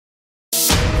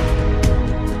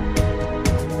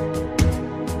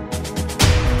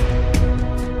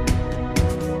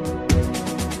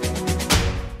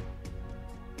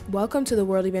Welcome to the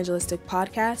World Evangelistic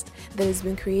Podcast that has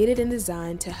been created and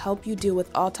designed to help you deal with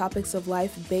all topics of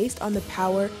life based on the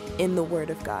power in the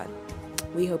Word of God.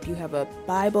 We hope you have a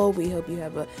Bible, we hope you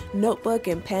have a notebook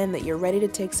and pen that you're ready to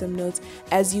take some notes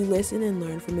as you listen and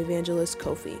learn from Evangelist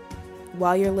Kofi.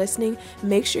 While you're listening,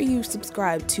 make sure you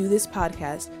subscribe to this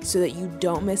podcast so that you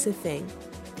don't miss a thing.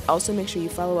 Also, make sure you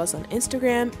follow us on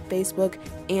Instagram, Facebook,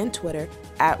 and Twitter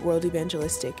at World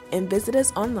Evangelistic, and visit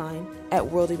us online at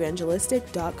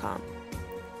worldevangelistic.com.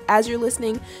 As you're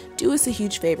listening, do us a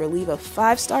huge favor, leave a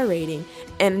 5-star rating,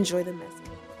 and enjoy the message.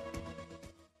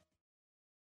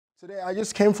 Today, I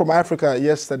just came from Africa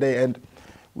yesterday, and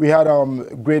we had a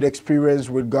great experience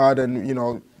with God. And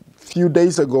a few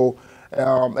days ago,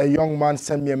 a young man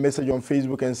sent me a message on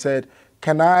Facebook and said,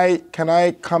 "Can I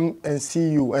come and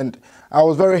see you?" And I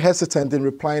was very hesitant in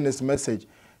replying his message.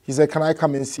 He said, "Can I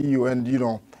come and see you?" And you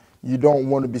don't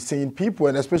want to be seeing people,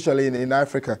 and especially in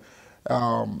Africa,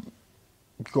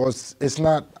 because it's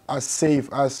not as safe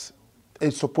as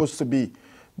it's supposed to be.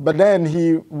 But then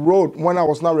he wrote, when I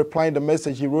was not replying the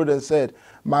message, he wrote and said,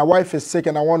 "My wife is sick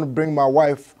and I want to bring my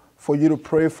wife for you to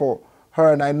pray for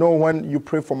her. And I know when you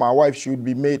pray for my wife, she would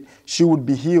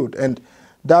be healed." And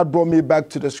that brought me back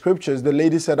to the scriptures. The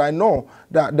lady said, "I know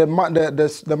that," the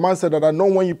man said that, "I know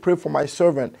when you pray for my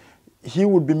servant, he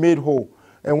would be made whole."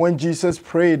 And when Jesus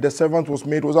prayed, the servant was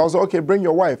made whole. So I was like, "Okay, bring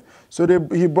your wife." So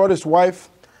he brought his wife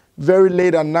very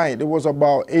late at night. It was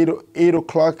about 8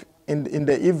 o'clock in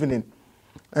the evening.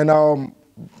 And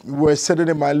we were sitting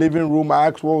in my living room. I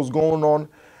asked what was going on.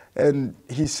 And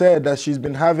he said that she's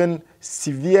been having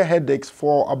severe headaches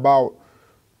for about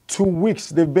 2 weeks.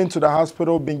 They've been to the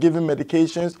hospital, been given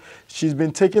medications. She's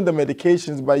been taking the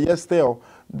medications, but yet still,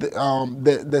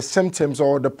 the symptoms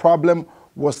or the problem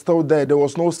was still there. There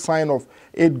was no sign of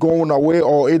it going away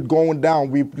or it going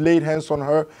down. We laid hands on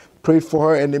her, prayed for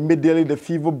her, and immediately the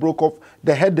fever broke off.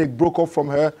 The headache broke off from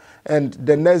her. And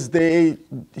the next day,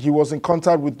 he was in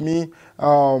contact with me.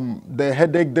 The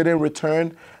headache didn't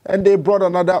return. And they brought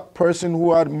another person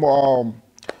who had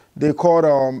they called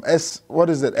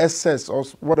SS or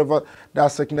whatever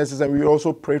that sickness is, and we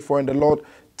also prayed for, and the Lord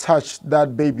touched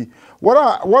that baby. What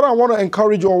I want to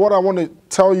encourage you, or what I want to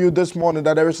tell you this morning,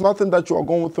 that there is nothing that you are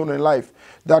going through in life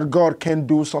that God can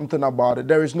do something about it.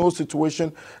 There is no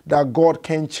situation that God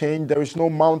can change. There is no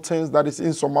mountains that is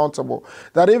insurmountable.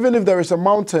 That even if there is a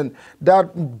mountain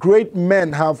that great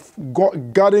men have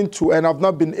got into and have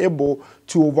not been able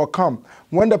to overcome,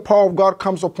 when the power of God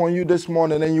comes upon you this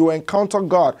morning and you encounter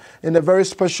God in a very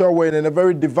special way and in a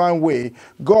very divine way,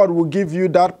 God will give you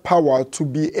that power to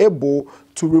be able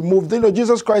to remove.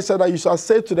 Jesus Christ said that you shall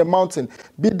say to the mountain,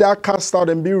 "Be thou cast out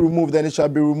and be removed," and it shall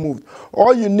be removed.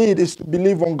 All you need is to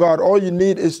believe on God. All you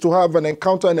need is to have an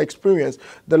encounter and experience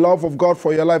the love of God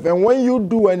for your life. And when you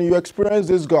do and you experience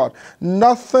this God,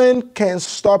 nothing can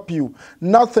stop you.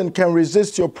 Nothing can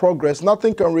resist your progress.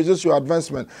 Nothing can resist your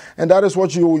advancement. And that is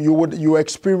what you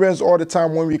experience all the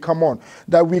time when we come on.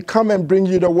 That we come and bring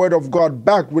you the word of God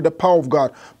back with the power of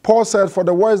God. Paul said, "For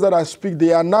the words that I speak,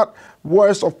 they are not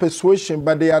words of persuasion,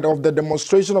 but they are of the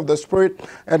demonstration of the Spirit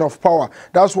and of power."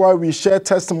 That's why we share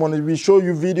testimonies. We show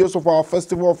you videos of our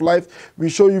Festival of Life. We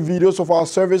show you videos of our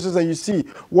services, and you see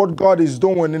what God is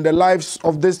doing in the lives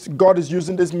of this. God is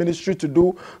using this ministry to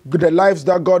do, the lives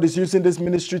that God is using this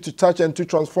ministry to touch and to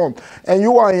transform. And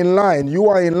you are in line. You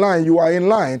are in line. You are in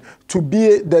line to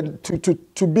be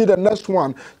the next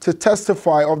one to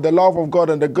testify of the love of God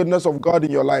and the goodness of God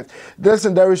in your life.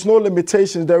 Listen, there is no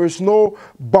limitations. There is no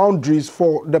boundaries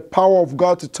for the power of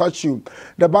God to touch you.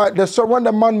 When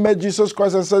the man met Jesus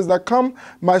Christ and says that, "Come,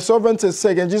 my servant is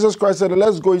sick," and Jesus Christ said,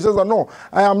 "Let's go." He says, "No,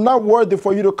 I am not worthy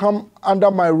for you to come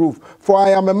under my roof, for I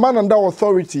am a man under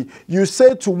authority. You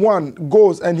say to one,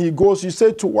 goes, and he goes. I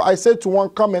say to one,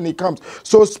 come, and he comes.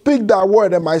 So speak that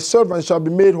word, and my servant shall be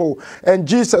made whole." And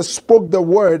Jesus spoke the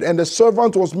word, and the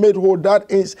servant was made whole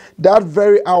that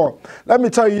very hour. Let me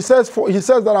tell you, he says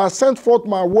that I sent forth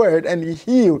my word, and he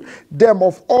healed them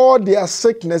of all their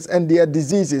sickness and their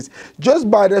diseases. Just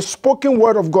by the spoken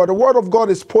word of God. The word of God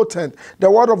is potent. The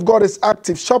word of God is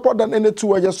active, sharper than any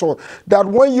two-edged sword. That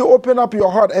when you open up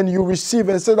your heart and you receive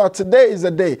and say that today is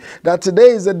the day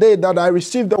that I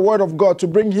receive the word of God to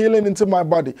bring healing into my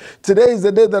body. Today is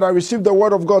the day that I receive the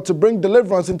word of God to bring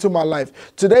deliverance into my life.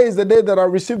 Today is the day that I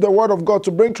receive the the word of God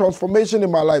to bring transformation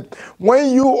in my life.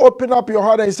 When you open up your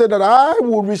heart and say that I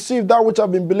will receive that which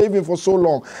I've been believing for so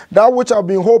long, that which I've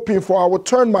been hoping for, I will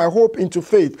turn my hope into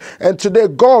faith. And today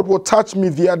God will touch me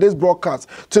via this broadcast.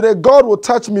 Today God will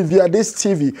touch me via this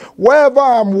TV. Wherever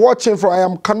I'm watching from, I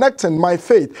am connecting my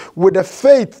faith with the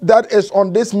faith that is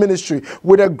on this ministry,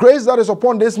 with the grace that is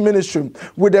upon this ministry,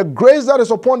 with the grace that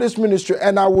is upon this ministry,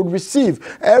 and I will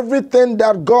receive everything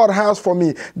that God has for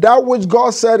me. That which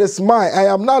God said is mine. I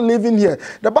am not living here.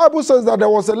 The Bible says that there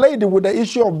was a lady with the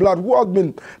issue of blood who had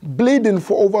been bleeding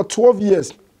for over 12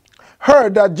 years.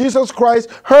 Heard that Jesus Christ,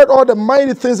 heard all the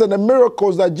mighty things and the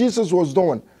miracles that Jesus was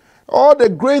doing. All the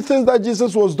great things that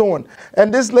Jesus was doing.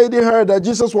 And this lady heard that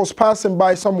Jesus was passing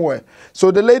by somewhere.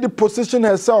 So the lady positioned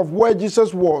herself where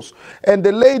Jesus was. And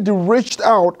the lady reached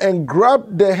out and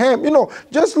grabbed the hem. You know,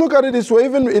 just look at it this way,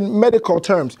 even in medical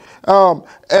terms.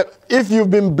 If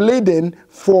you've been bleeding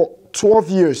for 12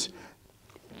 years,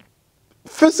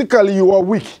 physically you are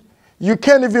weak. You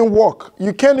can't even walk.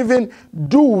 You can't even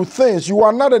do things. You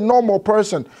are not a normal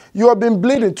person. You have been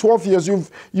bleeding 12 years.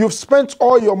 You've spent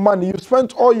all your money. You've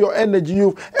spent all your energy.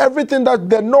 Everything that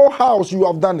there's no house, you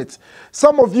have done it.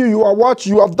 Some of you, you are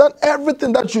watching. You have done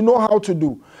everything that you know how to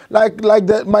do. Like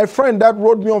my friend that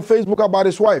wrote me on Facebook about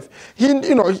his wife.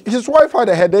 His wife had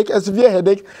a headache, a severe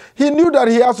headache. He knew that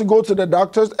he has to go to the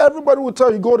doctors. Everybody would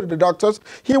tell you go to the doctors.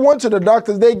 He went to the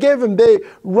doctors. They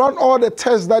run all the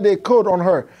tests that they could on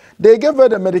her. They gave her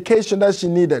the medication that she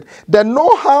needed. They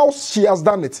know how she has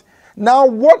done it. Now,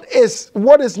 what is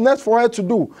next for her to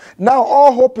do? Now,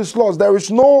 all hope is lost. There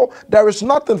is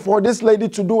nothing for this lady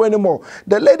to do anymore.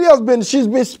 The lady she's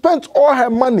been spent all her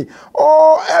money,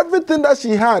 everything that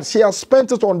she had, she has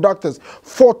spent it on doctors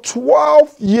for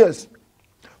 12 years.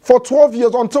 For 12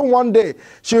 years, until one day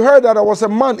she heard that there was a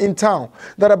man in town,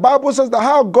 that the Bible says that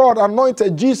how God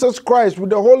anointed Jesus Christ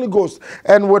with the Holy Ghost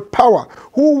and with power,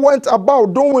 who went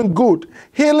about doing good,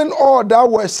 healing all that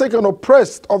were sick and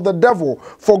oppressed of the devil,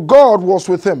 for God was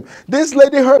with him. This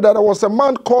lady heard that there was a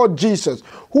man called Jesus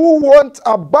who went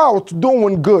about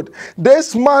doing good.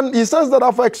 This man, he says that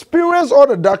I've experienced all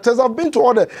the doctors. I've been to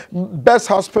all the best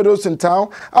hospitals in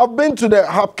town. I've been to the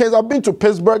Hopkins. I've been to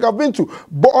Pittsburgh. I've been to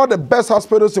all the best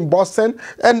hospitals in Boston.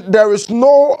 And there is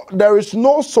no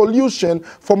solution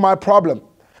for my problem.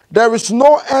 There is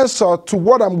no answer to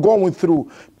what I'm going through.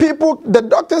 The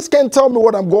doctors can't tell me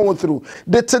what I'm going through.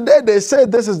 Today they say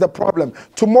this is the problem.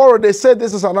 Tomorrow they say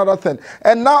this is another thing.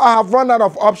 And now I have run out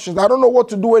of options. I don't know what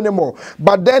to do anymore.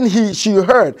 But then she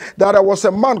heard that there was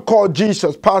a man called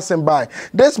Jesus passing by.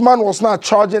 This man was not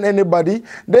charging anybody.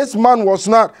 This man was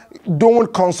not doing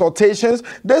consultations.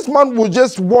 This man would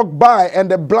just walk by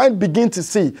and the blind begin to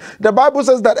see. The Bible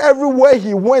says that everywhere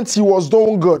he went, he was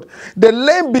doing good. The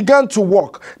lame began to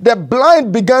walk. The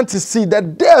blind began to see. The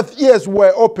deaf ears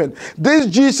were open. This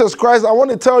Jesus Christ, I want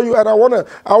to tell you, and I want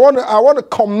to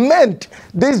commend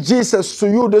this Jesus to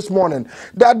you this morning.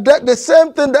 That the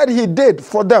same thing that he did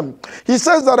for them. He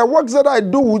says that the works that I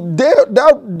do,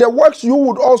 the works you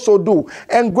would also do,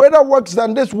 and greater works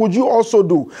than this would you also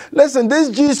do. Listen, this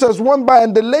Jesus went by,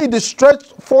 and the lady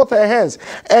stretched forth her hands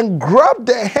and grabbed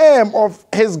the hem of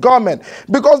his garment,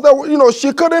 because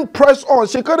she couldn't press on.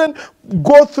 She couldn't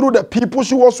go through the people.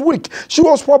 She was weak. She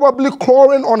was probably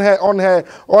clawing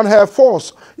on her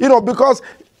force, because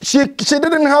she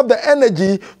didn't have the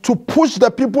energy to push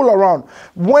the people around.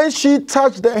 When she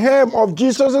touched the hem of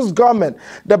Jesus' garment,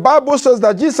 the Bible says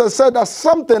that Jesus said that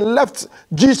something left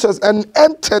Jesus and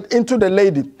entered into the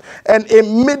lady. And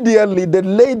immediately the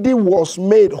lady was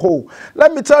made whole.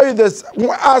 Let me tell you this.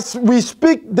 As we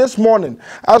speak this morning,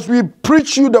 as we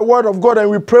preach you the word of God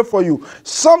and we pray for you,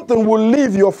 something will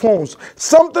leave your phones.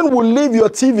 Something will leave your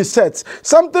TV sets.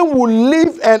 Something will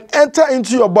leave and enter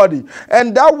into your body.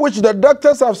 And that which the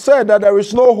doctors have said that there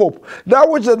is no hope, that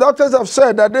which the doctors have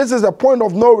said that this is a point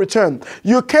of no return,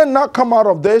 you cannot come out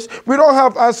of this. We don't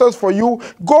have answers for you.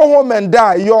 Go home and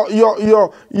die.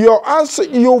 Your answer,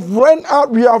 you've run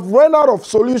out. We have run out of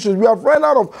solutions. We have run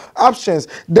out of options.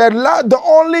 The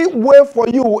only way for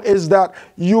you is that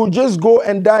you just go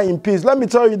and die in peace. Let me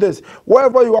tell you this.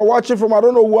 Wherever you are watching from, I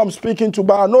don't know who I'm speaking to,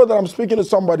 but I know that I'm speaking to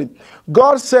somebody.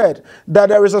 God said that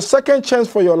there is a second chance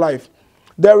for your life.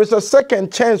 There is a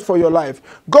second chance for your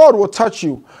life. God will touch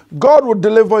you. God will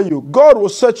deliver you. God will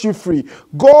set you free.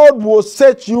 God will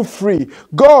set you free.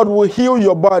 God will heal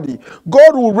your body.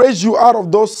 God will raise you out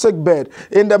of those sick bed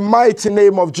in the mighty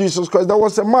name of Jesus Christ. There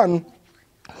was a man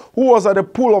who was at the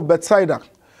pool of Bethsaida.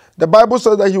 The Bible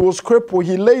says that he was crippled.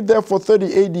 He lay there for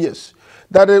 38 years.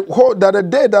 That a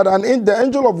day that the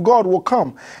angel of God will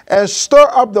come and stir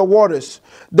up the waters.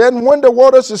 Then when the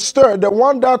waters is stirred, the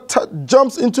one that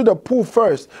jumps into the pool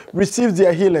first receives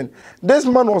their healing. This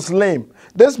man was lame.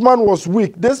 This man was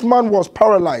weak. This man was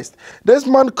paralyzed. This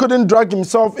man couldn't drag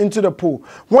himself into the pool.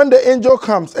 When the angel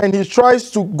comes and he tries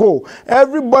to go,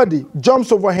 everybody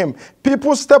jumps over him.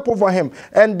 People step over him,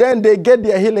 and then they get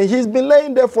their healing. He's been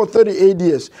laying there for 38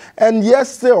 years, and yet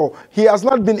still, he has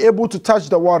not been able to touch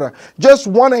the water. Just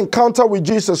one encounter with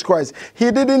Jesus Christ.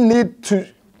 He didn't need to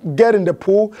get in the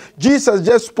pool. Jesus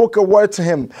just spoke a word to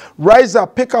him. Rise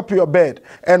up, pick up your bed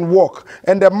and walk.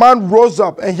 And the man rose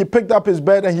up and he picked up his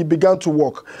bed and he began to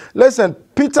walk. Listen,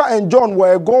 Peter and John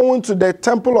were going to the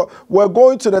temple,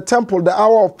 the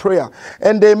hour of prayer,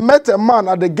 and they met a man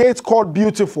at the gate called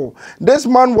Beautiful. This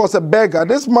man was a beggar.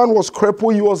 This man was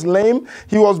crippled. He was lame.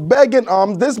 He was begging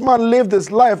alms. This man lived his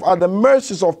life at the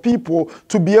mercies of people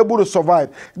to be able to survive.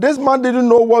 This man didn't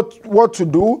know what to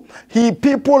do.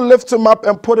 People lift him up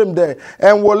and put him there,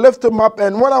 and will lift him up.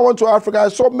 And when I went to Africa, I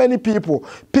saw many people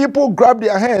grab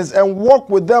their hands and walk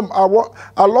with them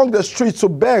along the streets to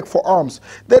beg for alms.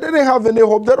 They didn't have any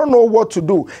hope. They don't know what to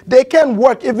do. They can't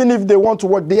work even if they want to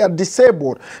work. They are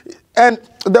disabled. And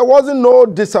there wasn't no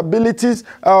disability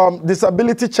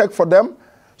check for them.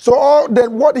 So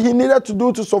what he needed to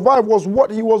do to survive was what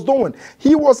he was doing.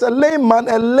 He was a lame man,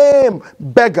 a lame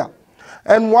beggar.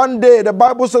 And one day, the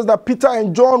Bible says that Peter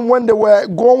and John, when they were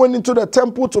going into the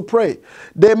temple to pray,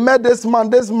 they met this man.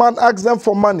 This man asked them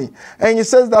for money. And he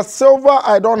says that silver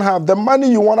I don't have. The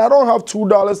money you want, I don't have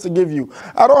 $2 to give you.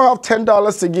 I don't have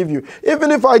 $10 to give you. Even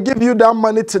if I give you that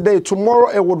money today, tomorrow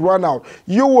it would run out.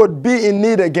 You would be in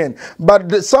need again.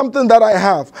 But something that I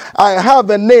have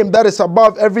a name that is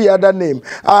above every other name.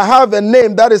 I have a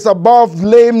name that is above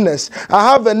lameness. I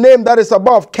have a name that is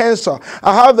above cancer.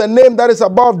 I have a name that is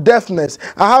above deafness.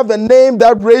 I have a name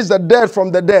that raised the dead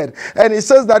from the dead. And he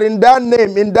says that in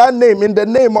the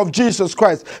name of Jesus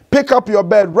Christ, pick up your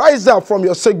bed, rise up from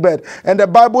your sick bed. And the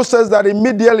Bible says that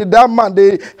immediately that man,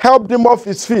 they helped him off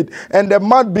his feet. And the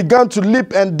man began to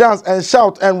leap and dance and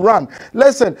shout and run.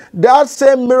 Listen, that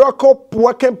same miracle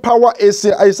working power is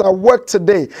at work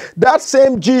today. That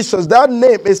same Jesus, that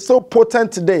name is so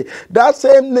potent today.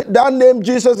 That name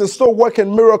Jesus is still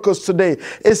working miracles today.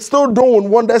 It's still doing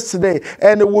wonders today.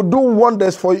 And it will do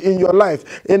wonders for you in your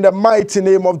life in the mighty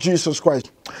name of Jesus Christ.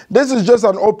 This is just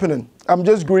an opening. I'm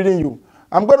just greeting you.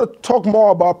 I'm going to talk more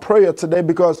about prayer today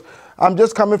because I'm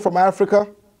just coming from Africa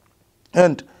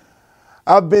and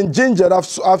I've been gingered. I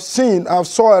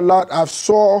saw a lot. I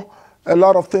saw a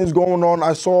lot of things going on.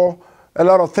 I saw a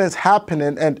lot of things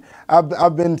happening, and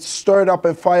I've been stirred up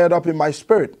and fired up in my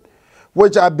spirit,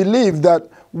 which I believe that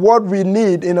what we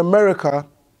need in America,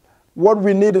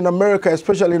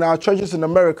 especially in our churches in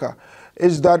America,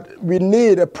 is that we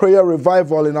need a prayer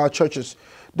revival in our churches.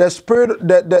 The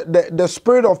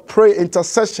spirit of prayer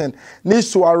intercession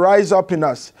needs to arise up in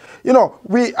us. You know,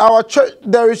 our church,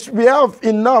 we have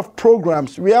enough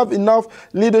programs, we have enough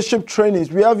leadership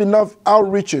trainings, we have enough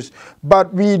outreaches,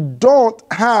 but we don't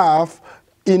have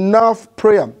enough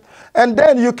prayer. And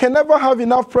then you can never have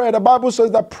enough prayer. The Bible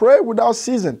says that pray without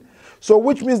ceasing. So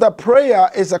which means that prayer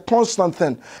is a constant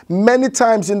thing. Many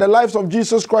times in the lives of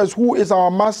Jesus Christ, who is our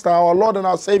Master, our Lord and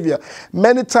our Savior,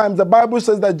 many times the Bible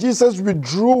says that Jesus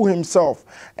withdrew himself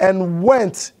and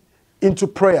went into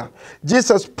prayer.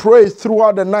 Jesus prayed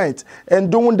throughout the night,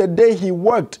 and during the day he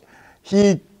worked.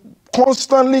 He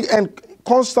constantly,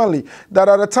 that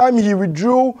at the time he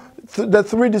withdrew the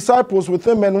 3 disciples with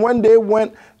him, and when they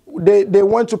went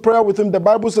to prayer with him, the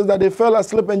Bible says that they fell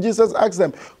asleep, and Jesus asked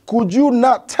them, could you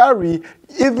not tarry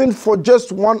even for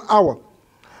just 1 hour?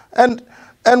 And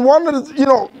one of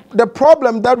the, the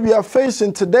problem that we are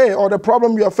facing today, or the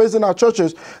problem we are facing in our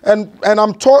churches, and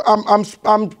I'm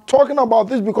talking about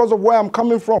this because of where I'm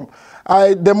coming from.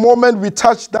 The moment we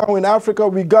touched down in Africa,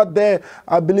 we got there,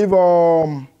 I believe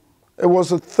it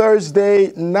was a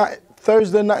Thursday night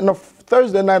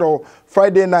or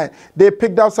Friday night. They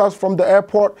picked us from the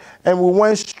airport, and we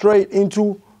went straight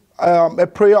into a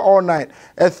prayer all night.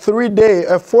 A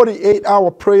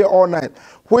 48-hour prayer all night,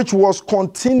 which was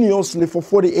continuously for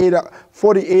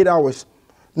 48 hours,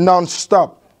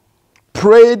 non-stop.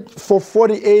 Prayed for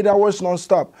 48 hours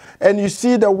non-stop. And you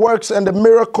see the works and the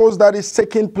miracles that is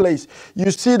taking place.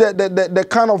 You see the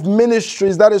kind of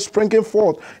ministries that is springing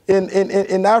forth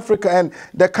in Africa, and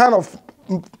the kind of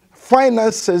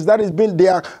finances that is being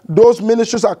there, those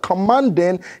ministries are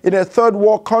commanding in a third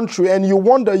world country. And you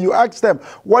wonder, you ask them,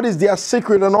 what is their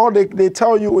secret? And all they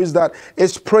tell you is that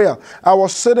it's prayer. I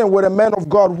was sitting with a man of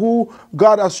God who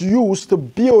God has used to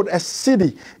build a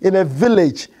city in a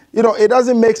village. It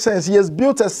doesn't make sense. He has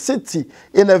built a city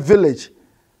in a village.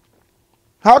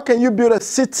 How can you build a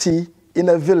city in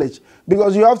a village,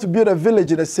 because you have to build a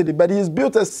village in a city. But he's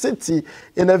built a city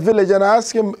in a village. And I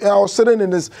asked him, I was sitting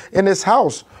in his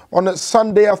house on a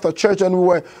Sunday after church, and we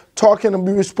were talking, and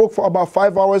we spoke for about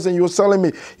 5 hours, and he was telling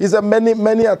me, he said,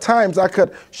 many a times I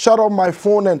could shut off my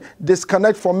phone and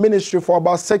disconnect from ministry for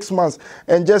about 6 months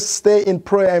and just stay in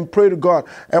prayer and pray to God.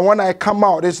 And when I come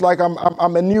out, it's like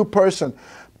I'm a new person.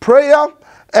 Prayer,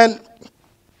 and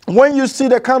when you see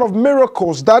the kind of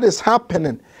miracles that is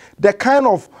happening, the kind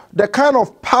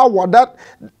of power that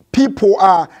people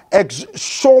are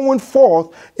showing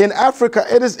forth in Africa,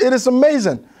 it is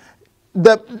amazing.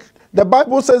 The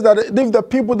Bible says that if the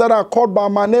people that are called by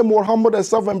my name will humble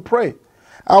themselves and pray,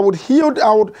 I would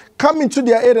come into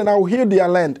their aid and I will heal their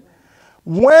land.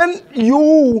 When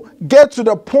you get to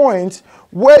the point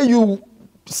where you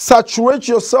saturate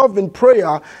yourself in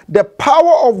prayer, the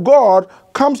power of God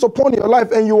comes upon your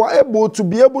life, and you are able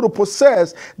to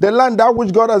possess the land that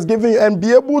which God has given you, and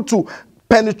be able to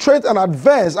penetrate and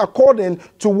advance according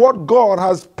to what God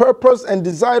has purposed and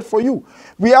desired for you.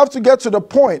 We have to get to the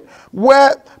point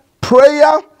where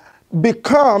prayer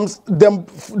becomes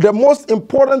the most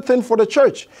important thing for the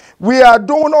church. We are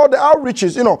doing all the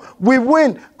outreaches. We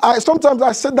win. Sometimes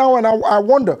I sit down and I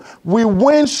wonder, we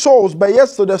win souls, but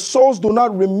yes, so the souls do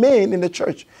not remain in the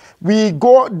church. We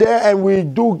go there and we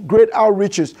do great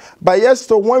outreaches, but yes,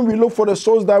 so when we look for the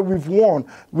souls that we've won,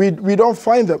 we don't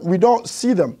find them. We don't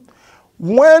see them.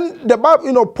 When the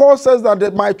Bible, Paul says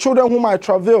that my children whom I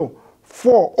travail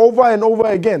for over and over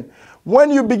again.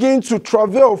 When you begin to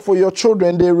travail for your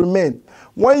children, they remain.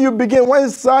 When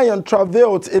Zion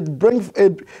travailed,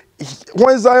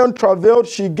 when Zion travailed,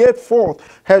 she gave forth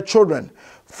her children.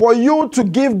 For you to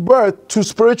give birth to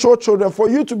spiritual children, for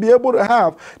you to be able to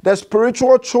have the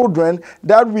spiritual children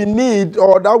that we need,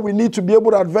 or that we need to be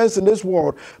able to advance in this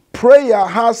world, prayer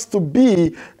has to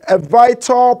be a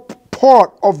vital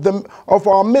part of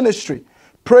our ministry.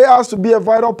 Prayer has to be a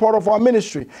vital part of our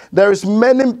ministry. There is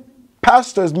many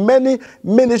pastors, many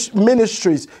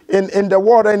ministries in the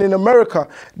world and in America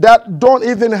that don't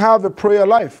even have a prayer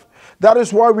life. That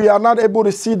is why we are not able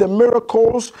to see the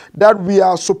miracles that we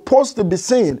are supposed to be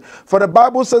seeing. For the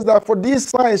Bible says that for these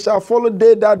signs shall follow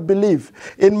they that believe.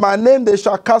 In my name they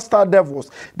shall cast out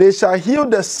devils. They shall heal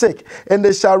the sick, and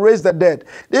they shall raise the dead.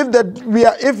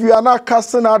 If we are not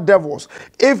casting out devils,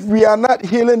 if we are not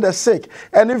healing the sick,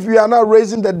 and if we are not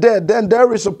raising the dead, then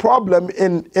there is a problem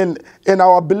in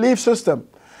our belief system.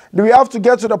 We have to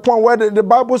get to the point where the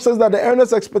Bible says that the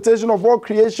earnest expectation of all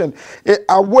creation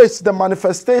awaits the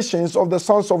manifestations of the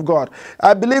sons of God.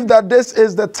 I believe that this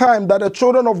is the time that the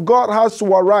children of God has to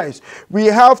arise. We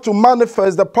have to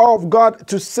manifest the power of God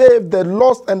to save the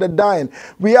lost and the dying.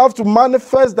 We have to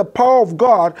manifest the power of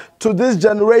God to this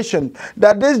generation,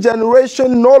 that this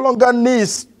generation no longer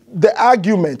needs the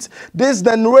argument. This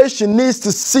generation needs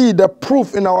to see the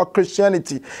proof in our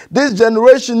Christianity. This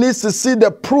generation needs to see the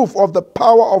proof of the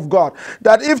power of God.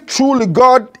 That if truly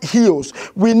God heals,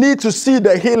 we need to see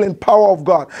the healing power of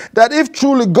God. That if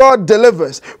truly God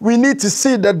delivers, we need to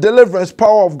see the deliverance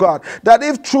power of God. That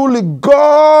if truly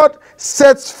God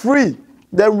sets free,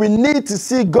 then we need to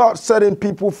see God setting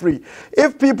people free.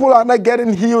 If people are not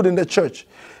getting healed in the church,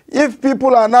 if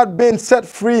people are not being set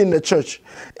free in the church,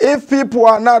 if people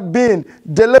are not being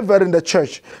delivered in the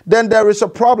church, then there is a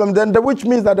problem, which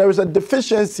means that there is a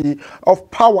deficiency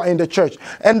of power in the church.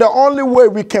 And the only way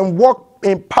we can walk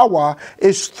in power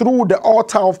is through the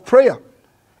altar of prayer.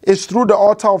 It's through the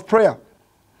altar of prayer.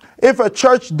 If a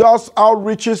church does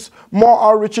outreaches, more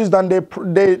outreaches than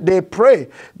they pray,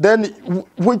 then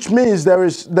which means there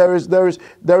is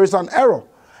an error.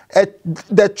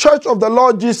 The church of the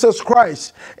Lord Jesus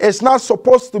Christ is not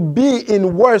supposed to be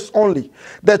in words only.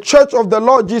 The church of the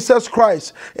Lord Jesus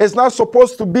Christ is not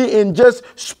supposed to be in just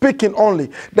speaking only.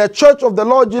 The church of the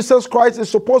Lord Jesus Christ is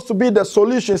supposed to be the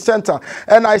solution center.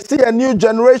 And I see a new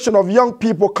generation of young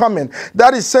people coming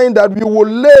that is saying that we will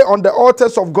lay on the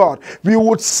altars of God. We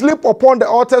would sleep upon the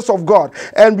altars of God,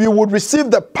 and we would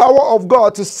receive the power of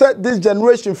God to set this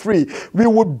generation free. We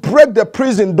would break the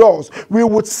prison doors. We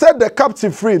would set the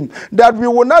captive free. That we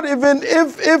will not even,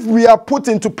 if we are put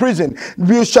into prison,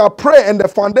 we shall pray and the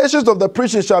foundations of the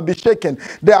prison shall be shaken.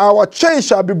 That our chains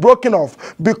shall be broken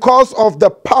off because of the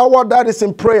power that is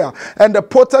in prayer and the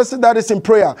potency that is in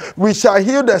prayer. We shall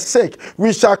heal the sick,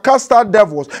 we shall cast out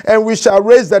devils, and we shall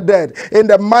raise the dead in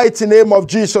the mighty name of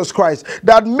Jesus Christ.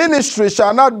 That ministry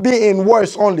shall not be in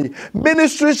words only.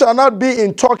 Ministry shall not be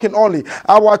in talking only.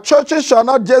 Our churches shall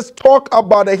not just talk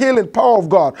about the healing power of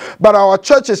God, but our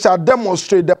churches shall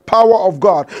demonstrate the power of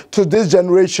God to this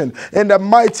generation in the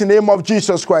mighty name of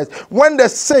Jesus Christ. When the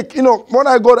sick, when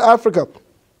I go to Africa,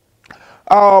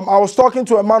 I was talking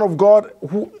to a man of God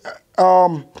who,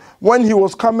 when he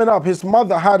was coming up, his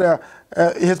mother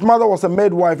was a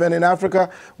midwife, and in Africa,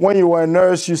 when you were a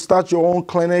nurse, you start your own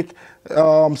clinic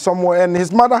somewhere. And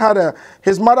his mother had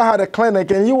a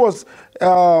clinic, and he was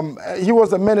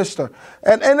a minister.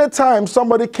 And anytime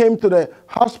somebody came to the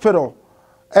hospital,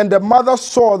 and the mother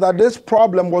saw that this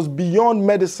problem was beyond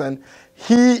medicine,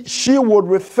 she would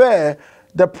refer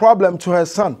the problem to her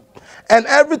son. And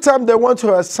every time they went to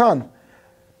her son,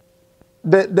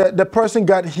 the person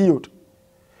got healed.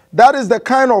 That is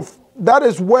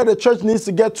where the church needs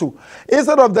to get to.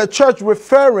 Instead of the church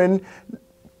referring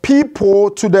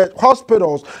people to the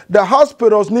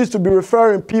hospitals needs to be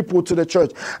referring people to the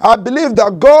church. I believe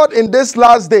that God in these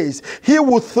last days, he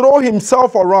will throw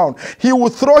himself around. He will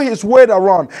throw his weight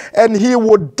around, and he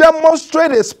will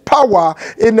demonstrate his power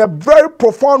in a very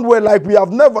profound way like we have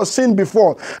never seen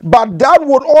before. But that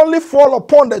would only fall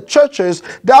upon the churches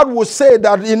that would say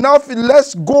that enough,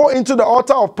 let's go into the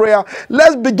altar of prayer.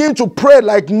 Let's begin to pray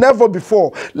like never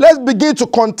before. Let's begin to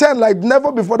contend like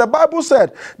never before. The Bible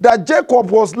said that Jacob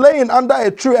was laying under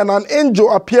a tree and an angel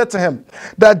appeared to him.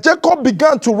 That Jacob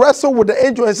began to wrestle with the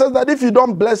angel and says that if you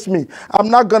don't bless me, I'm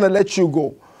not going to let you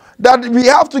go. That we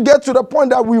have to get to the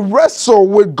point that we wrestle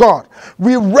with God.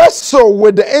 We wrestle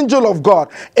with the angel of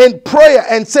God in prayer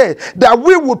and say that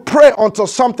we would pray until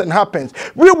something happens.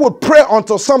 We would pray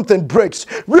until something breaks.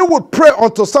 We would pray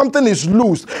until something is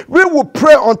loose. We would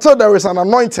pray until there is an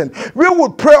anointing. We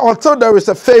would pray until there is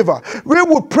a favor. We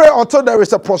would pray until there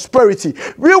is a prosperity.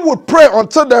 We would pray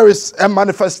until there is a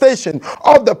manifestation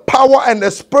of the power and the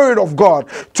Spirit of God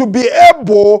to be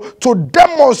able to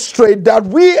demonstrate that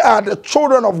we are the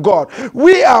children of God.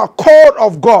 We are called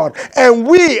of God, and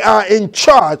we are in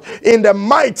charge in the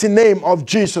mighty name of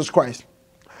Jesus Christ.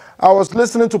 I was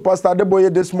listening to Pastor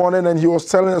Adeboye this morning, and he was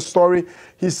telling a story.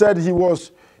 He said he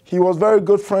was very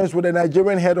good friends with the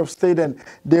Nigerian head of state, and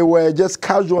they were just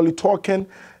casually talking,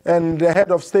 and the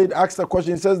head of state asked a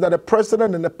question. He says that the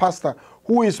president and the pastor,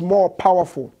 who is more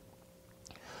powerful?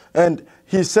 And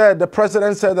he said, the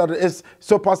president said that it's,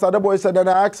 so Pastor Adeboye said, and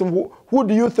I asked him, who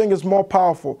do you think is more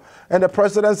powerful? And the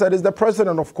president said, it's the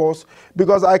president, of course,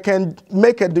 because I can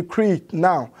make a decree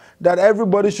now that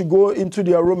everybody should go into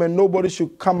their room and nobody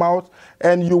should come out,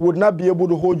 and you would not be able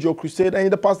to hold your crusade.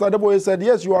 And the Pastor Adeboye said,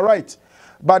 yes, you are right.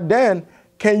 But then,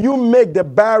 can you make the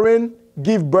barren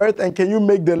give birth, and can you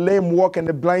make the lame walk and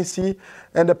the blind see?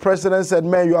 And the president said,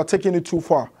 man, you are taking it too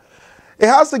far. It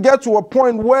has to get to a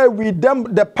point where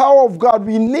the power of God,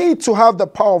 we need to have the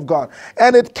power of God.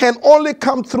 And it can only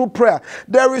come through prayer.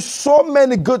 There is so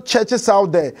many good churches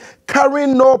out there,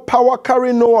 carrying no power,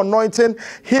 carrying no anointing,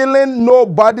 healing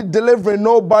nobody, delivering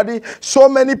nobody. So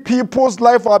many people's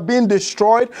life are being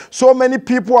destroyed. So many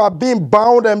people are being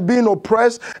bound and being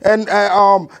oppressed. And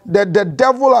the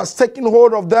devil has taken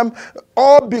hold of them,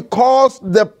 all because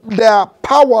they are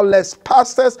powerless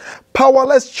pastors,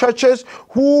 powerless churches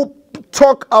who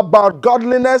talk about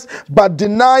godliness but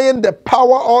denying the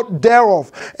power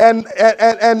thereof, denying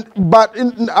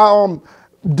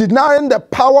the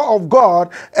power of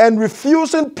God and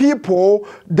refusing people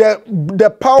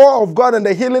the power of God and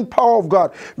the healing power of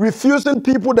God, refusing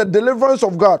people the deliverance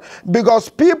of God, because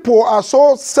people are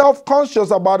so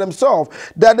self-conscious about themselves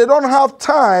that they don't have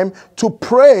time to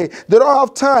pray, they don't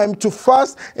have time to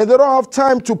fast, and they don't have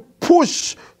time to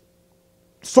push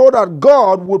so that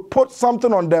God would put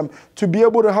something on them to be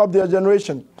able to help their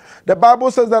generation. The Bible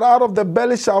says that out of the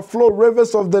belly shall flow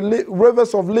rivers of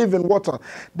living water.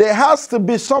 There has to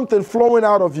be something flowing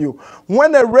out of you.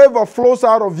 When a river flows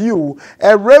out of you,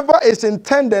 a river is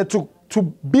intended to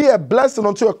be a blessing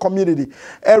unto a community.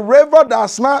 A river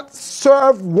does not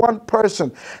serve one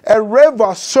person. A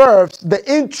river serves the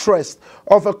interest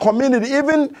of a community.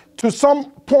 Even to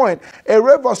some point, a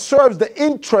river serves the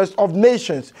interest of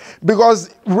nations,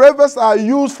 because rivers are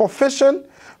used for fishing.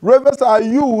 Rivers are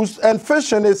used, and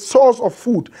fishing is source of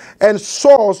food and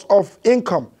source of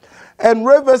income. And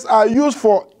rivers are used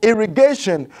for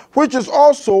irrigation, which is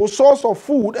also source of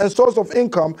food and source of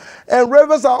income. And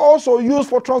rivers are also used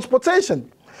for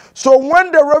transportation. So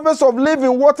when the rivers of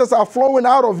living waters are flowing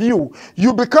out of you,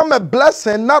 you become a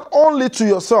blessing not only to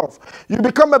yourself, you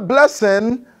become a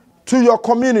blessing to your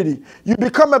community. You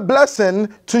become a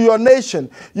blessing to your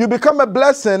nation. You become a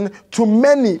blessing to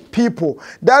many people.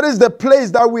 That is the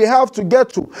place that we have to get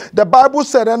to. The Bible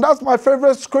said, and that's my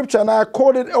favorite scripture, and I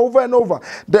quote it over and over,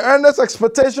 the earnest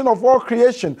expectation of all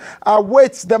creation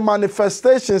awaits the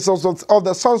manifestations of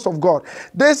the sons of God.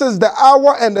 This is the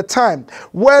hour and the time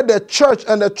where the church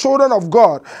and the children of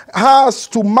God has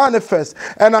to manifest.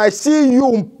 And I see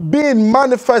you being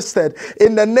manifested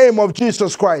in the name of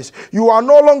Jesus Christ. You are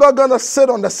no longer going going to sit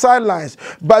on the sidelines,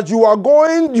 but you are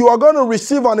going to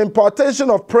receive an impartation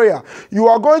of prayer. You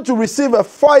are going to receive a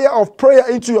fire of prayer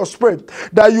into your spirit,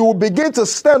 that you will begin to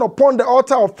stand upon the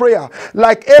altar of prayer.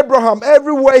 Like Abraham,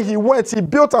 everywhere he went, he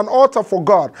built an altar for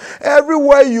God.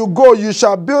 Everywhere you go, you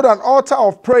shall build an altar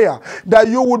of prayer, that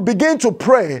you would begin to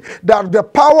pray, that the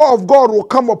power of God will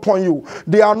come upon you.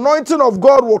 The anointing of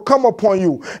God will come upon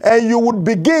you, and you would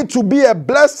begin to be a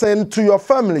blessing to your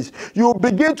families. You will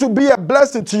begin to be a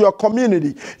blessing to your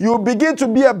community. You will begin to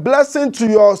be a blessing to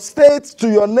your state, to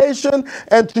your nation,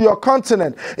 and to your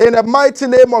continent. In the mighty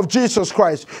name of Jesus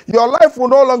Christ, your life will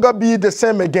no longer be the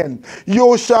same again.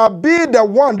 You shall be the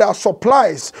one that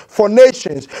supplies for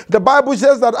nations. The Bible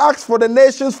says that ask for the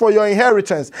nations for your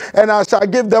inheritance, and I shall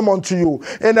give them unto you.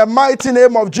 In the mighty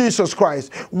name of Jesus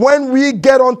Christ, when we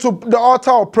get onto the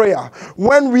altar of prayer,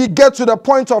 when we get to the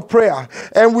point of prayer,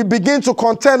 and we begin to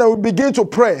contend and we begin to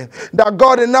pray that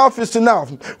God, enough is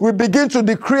enough, we begin to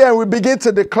decree and we begin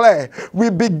to declare, we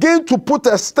begin to put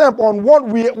a stamp on what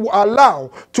we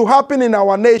allow to happen in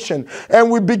our nation, and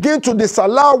we begin to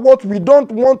disallow what we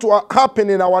don't want to happen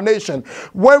in our nation.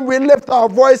 When we lift our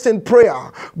voice in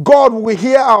prayer, God will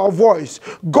hear our voice.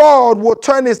 God will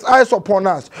turn his eyes upon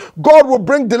us. God will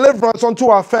bring deliverance unto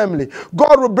our family.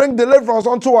 God will bring deliverance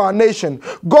unto our nation.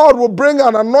 God will bring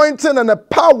an anointing and a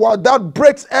power that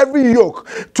breaks every yoke,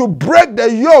 to break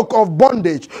the yoke of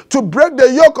bondage, to break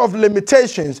the yoke of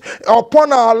limitations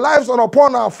upon our lives and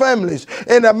upon our families,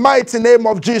 in the mighty name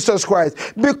of Jesus Christ.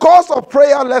 Because of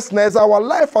prayerlessness, our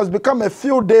life has become a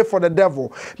field day for the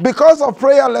devil. Because of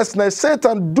prayerlessness,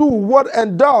 Satan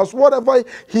does whatever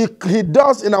he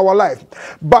does in our life.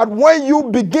 But when you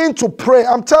begin to pray,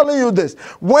 I'm telling you this,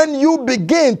 when you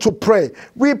begin to pray,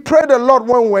 we prayed a lot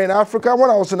when we were in Africa. When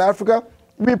I was in Africa,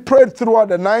 we prayed throughout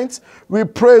the night. We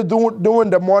prayed during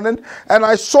the morning, and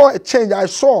I saw a change. I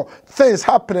saw things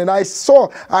happening. I saw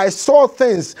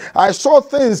things. I saw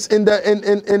things in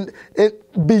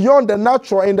beyond the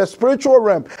natural, in the spiritual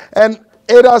realm, and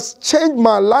it has changed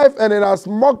my life, and it has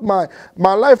marked my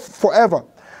life forever.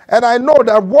 And I know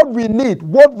that what we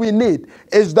need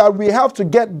is that we have to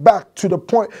get back to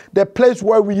the place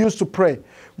where we used to pray.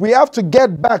 We have to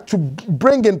get back to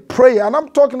bringing prayer. And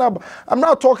I'm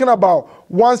not talking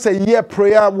about once a year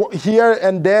prayer here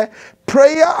and there.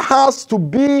 Prayer has to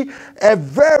be a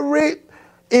very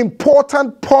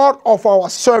important part of our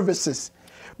services.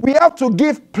 We have to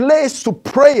give place to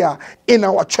prayer in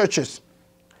our churches.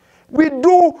 We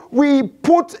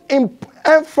put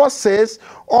emphasis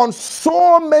on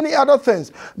so many other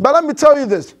things. But let me tell you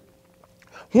this.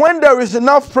 When there is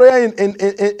enough prayer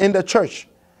in the church,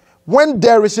 when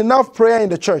there is enough prayer in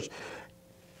the church,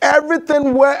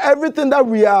 everything that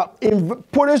we are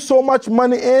putting so much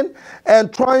money in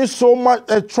and trying so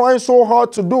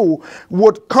hard to do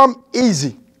would come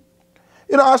easy.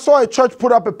 You know, I saw a church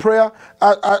put up a prayer.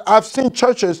 I've seen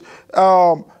churches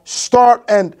start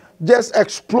and just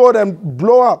explode and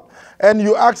blow up. And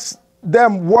you ask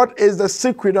them what is the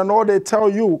secret, and all they tell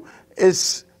you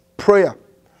is prayer.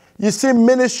 You see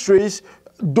ministries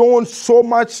doing so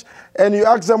much, and you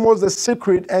ask them what's the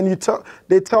secret, and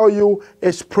they tell you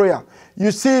it's prayer.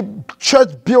 You see church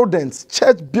buildings.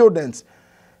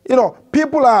 You know,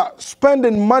 people are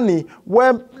spending money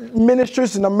where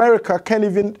ministries in America can't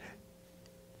even.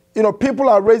 You know, people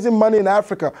are raising money in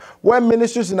Africa where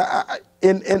ministries in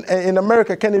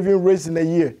America can't even raise in a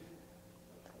year.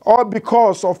 All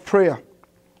because of prayer.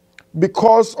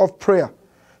 Because of prayer.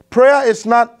 Prayer is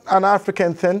not an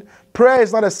African thing. Prayer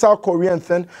is not a South Korean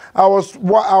thing. I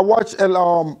watched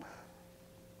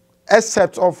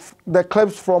excerpts of the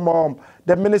clips from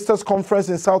the ministers' conference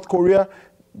in South Korea.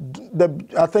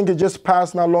 I think it just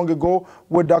passed not long ago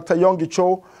with Dr. Yonggi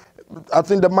Cho. I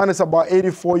think the man is about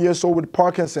 84 years old with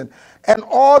Parkinson. And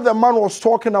all the man was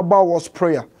talking about was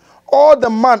prayer. All the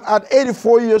man at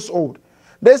 84 years old.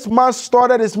 This man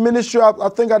started his ministry, I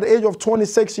think, at the age of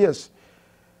 26 years.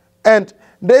 And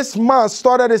this man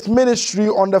started his ministry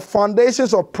on the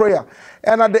foundations of prayer.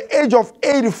 And at the age of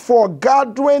 84,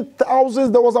 gathering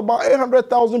thousands, there was about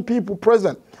 800,000 people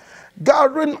present.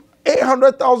 Gathering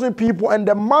 800,000 people, and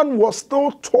the man was still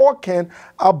talking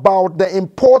about the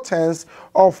importance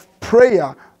of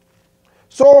prayer.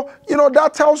 So, you know,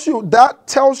 that tells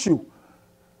you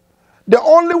the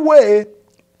only way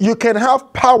you can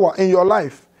have power in your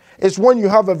life is when you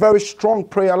have a very strong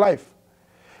prayer life.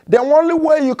 The only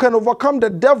way you can overcome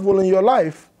the devil in your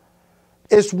life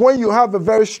is when you have a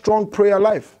very strong prayer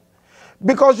life.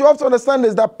 Because you have to understand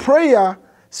is that prayer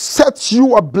sets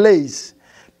you ablaze.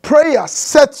 Prayer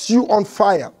sets you on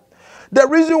fire. The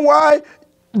reason why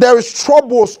there is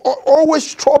troubles,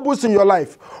 always troubles in your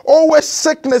life, always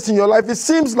sickness in your life. It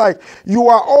seems like you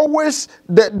are always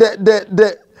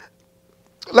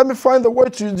let me find the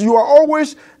word to use. You are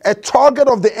always a target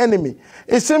of the enemy.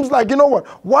 It seems like, you know what?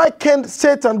 Why can't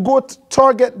Satan go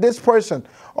target this person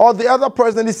or the other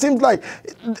person? It seems like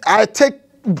I take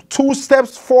 2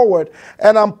 steps forward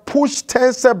and I'm pushed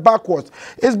 10 steps backwards.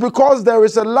 It's because there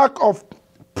is a lack of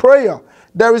prayer.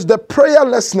 There is the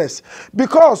prayerlessness.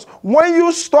 Because when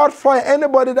you start fire,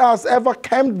 anybody that has ever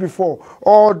camped before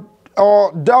or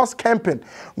does camping,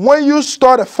 when you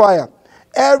start a fire,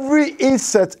 every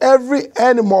insect, every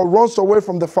animal runs away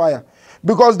from the fire.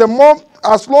 Because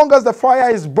as long as the fire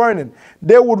is burning,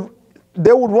 they would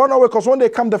run away, because when they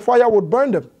come, the fire would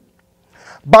burn them.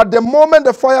 But the moment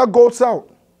the fire goes out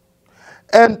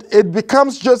and it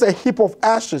becomes just a heap of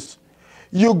ashes,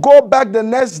 you go back the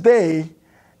next day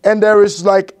and there is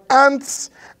like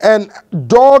ants and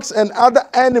dogs and other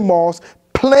animals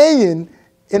playing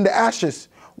in the ashes.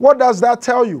 What does that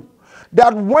tell you?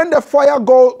 That when the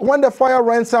fire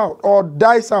runs out or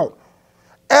dies out,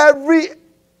 every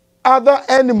other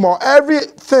animal,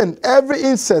 everything, every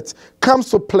insect comes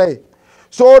to play.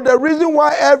 So the reason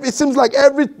why it seems like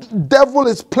every devil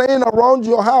is playing around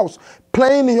your house,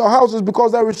 playing in your house, is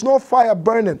because there is no fire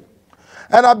burning.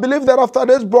 And I believe that after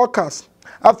this broadcast,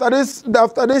 after this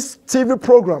TV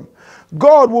program,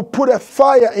 God will put a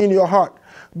fire in your heart.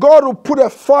 God will put a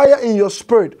fire in your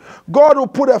spirit. God will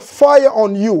put a fire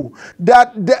on you,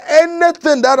 that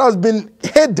anything that has been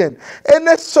hidden,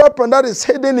 any serpent that is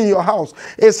hidden in your house,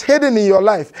 is hidden in your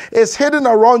life, is hidden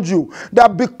around you,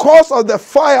 that because of the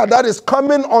fire that is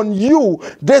coming on you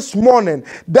this morning,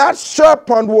 that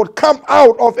serpent will come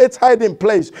out of its hiding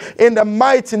place in the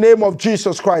mighty name of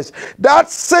Jesus Christ. That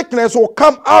sickness will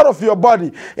come out of your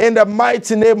body in the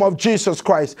mighty name of Jesus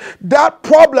Christ. That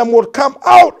problem will come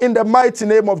out in the mighty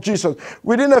name of Jesus.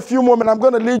 Within a few moments, I'm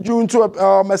going to lead you into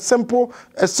a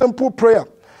simple prayer,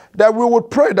 that we would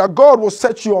pray that God will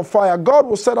set you on fire. God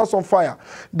will set us on fire.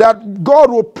 That God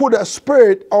will put a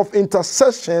spirit of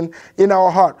intercession in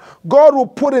our heart. God will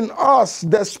put in us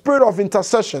the spirit of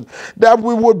intercession, that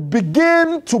we would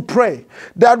begin to pray,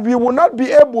 that we will not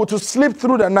be able to sleep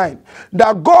through the night,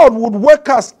 that God would wake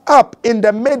us up in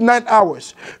the midnight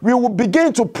hours. We will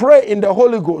begin to pray in the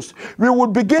Holy Ghost. We will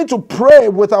begin to pray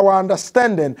with our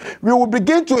understanding. We will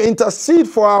begin to intercede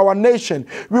for our nation.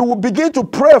 We will begin to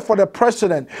pray for the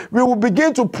president. We will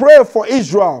begin to pray for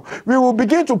Israel. We will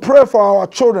begin to pray for our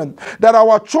children, that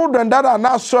our children that are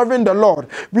not serving the Lord,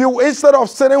 we will, instead of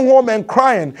sitting home and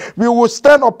crying, we will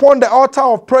stand upon the altar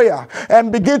of prayer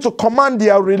and begin to command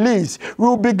their release. We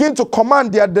will begin to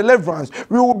command their deliverance.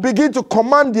 We will begin to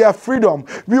command their freedom.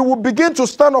 We will begin to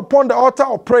stand upon the altar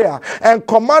of prayer and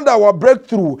command our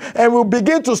breakthrough. And we will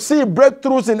begin to see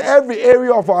breakthroughs in every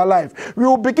area of our life. We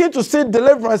will begin to see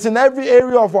deliverance in every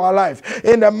area of our life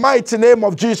in the mighty name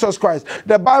of Jesus Christ.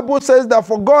 The Bible says that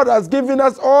for God has given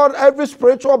us every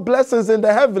spiritual blessings in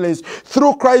the heavens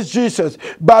through Christ Jesus,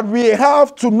 but we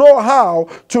have to know how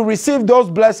to receive those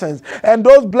blessings, and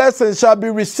those blessings shall be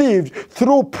received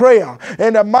through prayer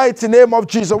in the mighty name of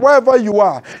Jesus. Wherever you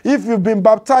are, if you've been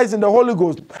baptized in the Holy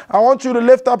Ghost, I want you to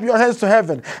lift up your hands to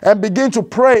heaven and begin to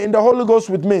pray in the Holy Ghost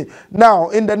with me now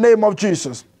in the name of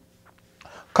Jesus.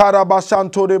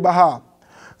 Karabashanto Baha.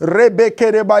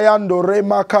 Rebeke Bayando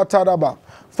Remakataraba.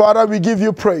 Father, we give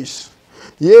you praise.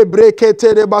 Ye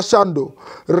brekete de bashando,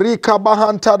 rika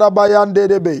bahanta da bayande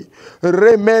debe,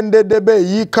 remende debe,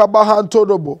 yika bahanto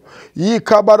dobo,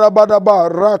 yika barabadaba,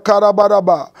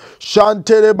 rakarabadaba,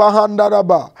 shante de bahanda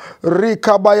daba,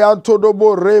 rika bayanto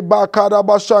dobo, reba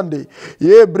karabashande,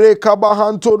 ye breka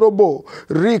bahanto dobo,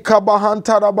 rika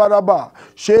bahanta da baraba,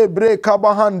 she breka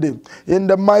bahande. In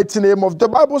the mighty name of the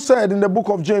Bible said in the book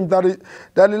of James that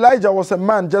Elijah was a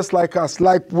man just like us,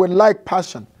 with like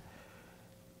passion.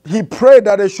 He prayed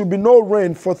that there should be no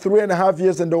rain for 3.5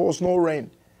 years, and there was no rain.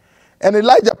 And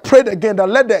Elijah prayed again that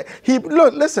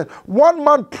listen, one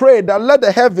man prayed that let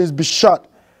the heavens be shut,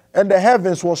 and the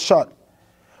heavens was shut.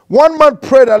 One man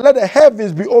prayed that let the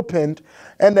heavens be opened,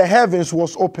 and the heavens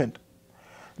was opened.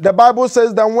 The Bible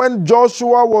says that when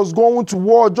Joshua was going to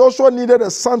war, Joshua needed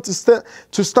a sun to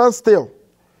stand still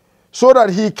so that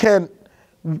he can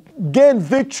gain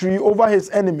victory over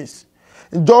his enemies.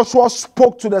 And Joshua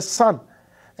spoke to the sun,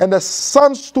 and the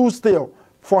sun stood still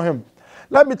for him.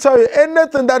 Let me tell you,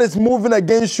 anything that is moving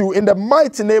against you in the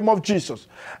mighty name of Jesus,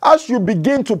 as you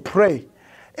begin to pray,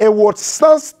 it will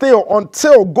stand still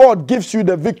until God gives you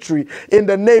the victory in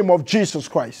the name of Jesus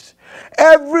Christ.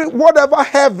 Whatever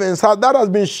heavens that has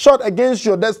been shut against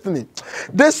your destiny,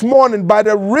 this morning, by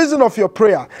the reason of your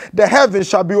prayer, the heavens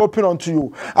shall be open unto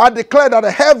you. I declare that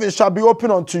the heavens shall be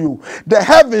open unto you. The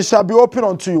heavens shall be open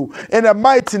unto you in the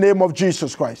mighty name of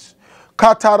Jesus Christ.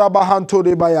 Continue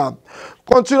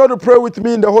to pray with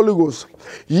me in the Holy Ghost.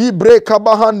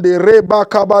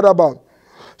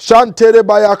 Shantere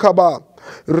bayakaba.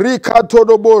 Rika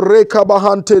todobo reka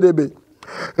bahanterebe.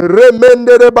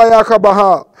 Remendere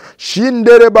bayakabaha.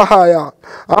 Shindere bahaya.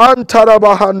 Antara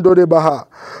bahandore baha.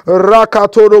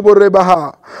 Rakatorobo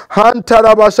rebaha.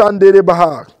 Hantara bashandere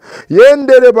baha.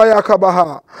 Yendere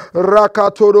bayakabaha.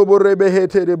 Rakatorobo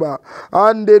rebehetereba.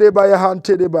 Andere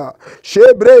bayahantereba.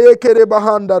 Shebre yekere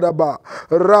bahandadaba.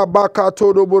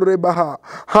 Rabakatorobo rebaha.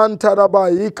 Hantaraba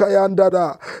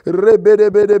ikayandada.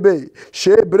 Rebedebedebe.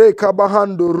 Shebre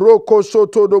kabahando. Roko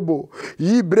sotodobo.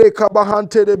 Ibre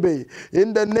kabahanterebe.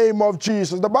 In the name of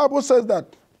Jesus. The Bible says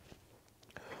that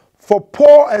for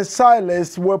Paul and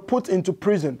Silas were put into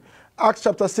prison. Acts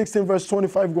chapter 16 verse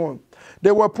 25 going.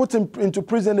 They were put into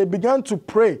prison. They began to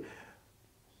pray.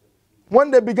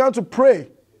 When they began to pray,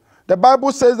 the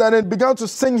Bible says that they began to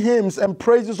sing hymns and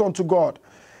praises unto God.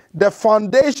 The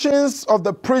foundations of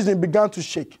the prison began to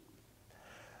shake.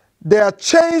 Their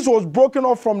chains was broken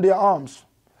off from their arms.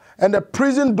 And the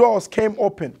prison doors came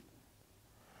open.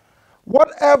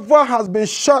 Whatever has been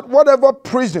shut, whatever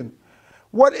prison,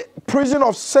 what prison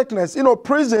of sickness,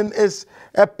 prison is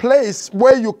a place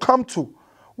where you come to,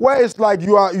 where it's like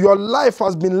your life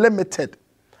has been limited.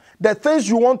 The things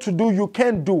you want to do, you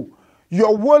can't do.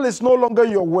 Your will is no longer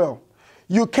your will.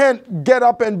 You can't get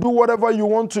up and do whatever you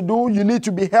want to do. You need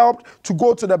to be helped to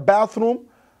go to the bathroom.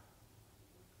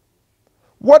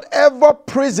 Whatever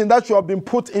prison that you have been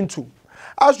put into,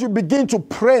 as you begin to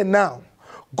pray now,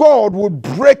 God will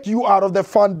break you out of the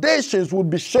foundations will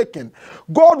be shaken.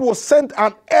 God will send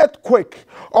an earthquake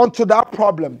onto that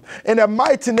problem in the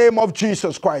mighty name of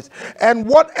Jesus Christ. And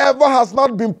whatever has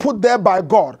not been put there by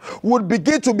God will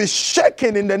begin to be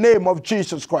shaken in the name of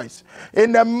Jesus Christ.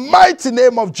 In the mighty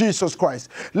name of Jesus Christ.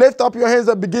 Lift up your hands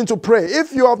and begin to pray.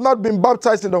 If you have not been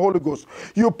baptized in the Holy Ghost,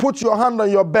 you put your hand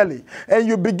on your belly and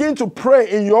you begin to pray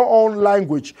in your own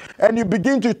language. And you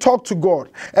begin to talk to God.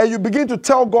 And you begin to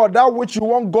tell God that which you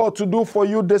want God to do for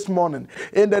you this morning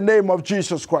in the name of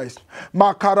Jesus Christ.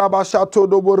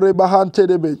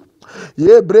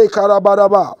 Ye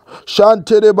brekarabadaba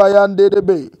shantere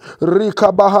bayanderebe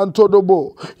rika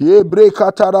bahantodobo ye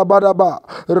brekatarabadaba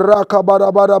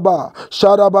rakabadabadaba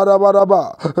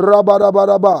sharabadabadaba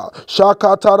rabadabadaba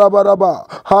shakatarabadaba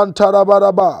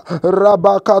hantarabadaba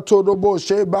rabakatodobo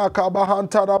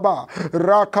shebakabahantaraba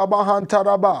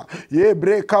rakabahantaraba ye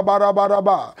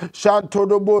brekabadabadaba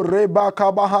shantodobo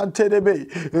rebakabahanterebe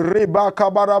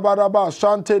rebakabadabadaba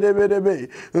shanterebe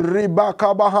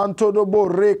ribakabahantodobo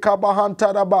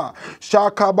rekabahantaraba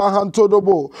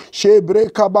shakabahantodobo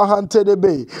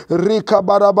shebrekabahanterebe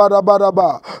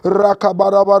rikabarabaraba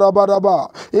rakabarabaraba.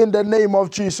 In the name of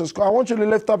Jesus, I want you to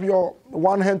lift up your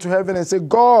one hand to heaven and say,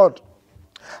 God,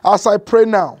 as I pray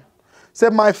now, say,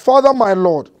 my Father, my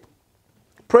Lord.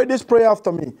 Pray this prayer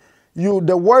after me.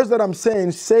 The words that I'm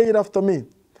saying, say it after me.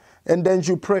 And then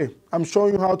you pray. I'm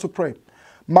showing you how to pray.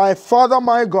 My Father,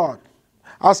 my God,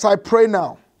 as I pray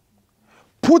now,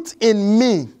 put in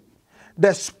me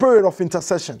the spirit of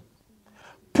intercession.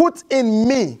 Put in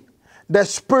me the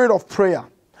spirit of prayer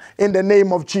in the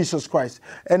name of Jesus Christ.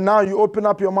 And now you open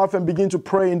up your mouth and begin to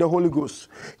pray in the Holy Ghost.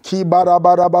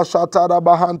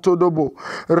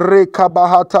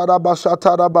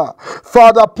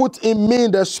 Father, put in me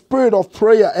the spirit of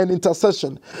prayer and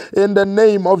intercession in the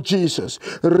name of Jesus.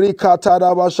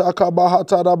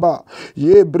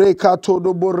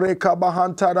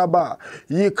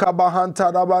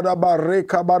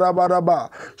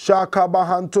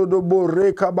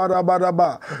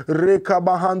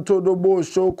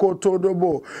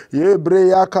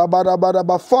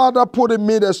 Father, put in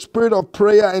me the spirit of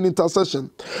prayer and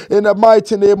intercession in the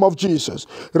mighty name of Jesus.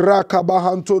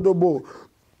 Rakabahantodobo.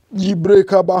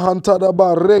 Yibreka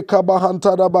bahantaraba, reka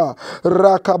bahantaraba,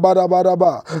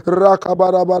 rakabarabaraba,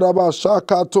 rakabarabaraba,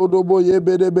 shaka todobo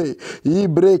yebedebe,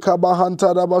 yibreka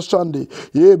bahantaraba shandi,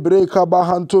 yibreka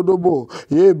bahantodobo,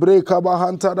 yibreka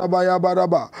bahantaraba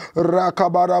yabaraba,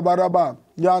 rakabarabaraba,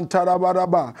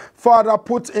 yantarabaraba. Father,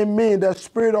 put in me the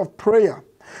spirit of prayer,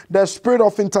 the spirit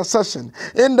of intercession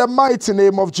in the mighty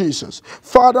name of Jesus.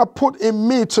 Father, put in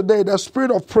me today the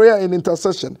spirit of prayer and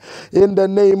intercession in the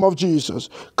name of Jesus.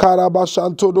 You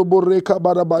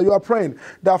are praying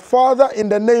that, Father, in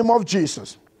the name of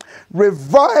Jesus,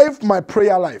 revive my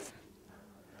prayer life.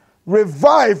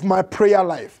 Revive my prayer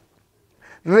life.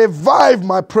 Revive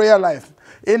my prayer life.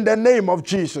 in the name of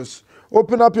Jesus.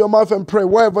 Open up your mouth and pray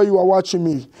wherever you are watching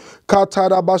me.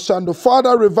 Katarabashando.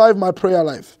 Father, revive my prayer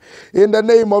life in the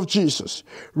name of Jesus.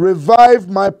 Revive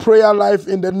my prayer life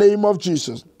in the name of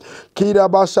Jesus.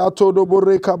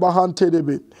 Kirabashatodoboreka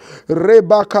bahantedebe.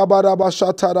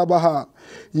 Rebakabarabashatarabaha.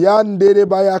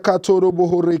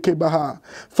 Yanderebayakatorobohoreke.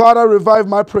 Father, revive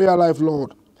my prayer life,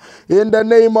 Lord. In the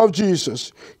name of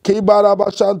Jesus.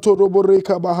 Kibarabashanto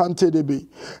roboreka bahante debi.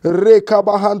 Reka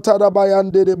bahanta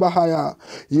rabayande de bahaya.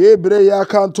 Yebreya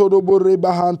kanto robore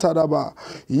bahanta raba.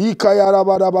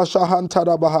 Ikayarabadabasha hanta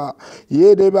rabaha.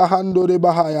 Yede bahando de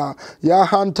bahaya.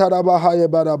 Yahanta rabahaya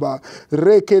baraba.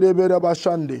 Reke de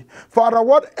berabashande. Father,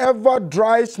 whatever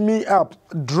dries me up,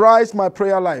 dries my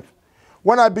prayer life.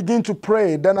 When I begin to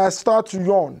pray, then I start to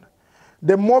yawn.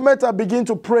 The moment I begin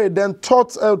to pray, then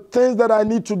thoughts, things that I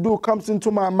need to do comes into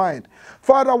my mind.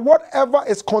 Father, whatever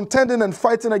is contending and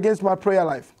fighting against my prayer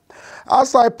life,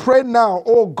 as I pray now,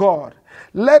 oh God,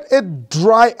 let it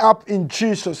dry up in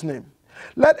Jesus' name.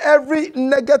 Let every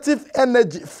negative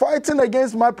energy fighting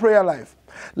against my prayer life,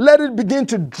 let it begin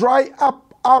to dry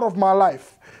up out of my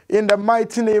life in the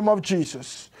mighty name of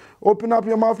Jesus. Open up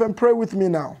your mouth and pray with me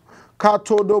now.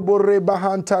 Katodobore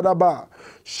bahantaraba.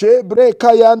 Shebre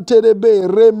kayanterebe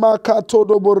rema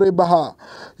katodobore baha.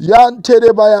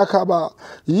 Yantere bayakaba.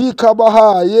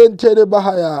 Yikabaha yentere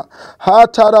bahaya.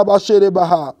 Hataraba shere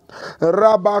baha.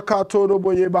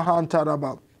 Rabakatodoboye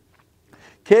bahantaraba.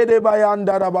 Kede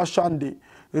bayandaraba shandi.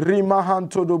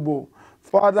 Rimahantodobo.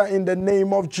 Father, in the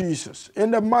name of Jesus,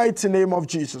 in the mighty name of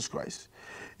Jesus Christ,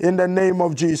 in the name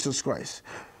of Jesus Christ.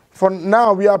 For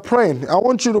now, we are praying. I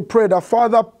want you to pray that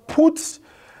Father puts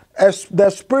the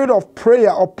spirit of prayer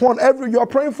upon you are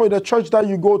praying for the church that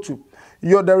you go to,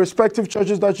 the respective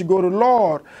churches that you go to.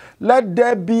 Lord, let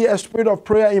there be a spirit of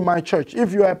prayer in my church.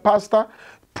 If you are a pastor,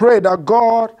 pray that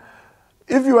God,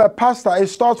 if you are a pastor, it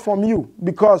starts from you,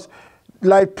 because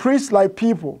like priests, like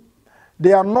people,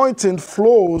 the anointing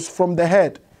flows from the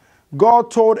head.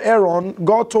 God told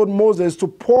Moses to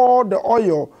pour the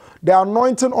oil, the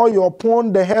anointing oil,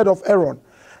 upon the head of Aaron,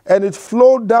 and it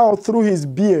flowed down through his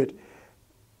beard,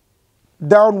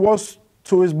 downwards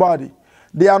to his body.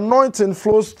 The anointing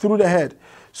flows through the head.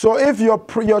 So if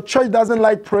your church doesn't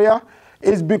like prayer,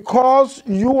 it's because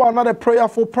you are not a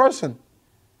prayerful person.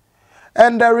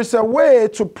 And there is a way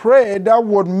to pray that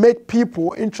would make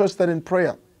people interested in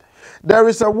prayer. There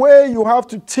is a way you have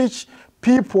to teach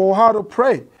people how to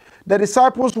pray. The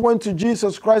disciples went to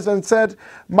Jesus Christ and said,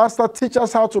 Master, teach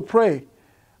us how to pray.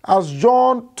 As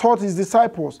John taught his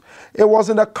disciples, it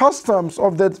was in the customs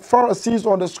of the Pharisees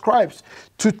or the scribes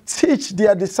to teach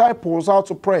their disciples how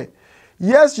to pray.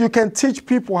 Yes, you can teach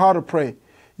people how to pray.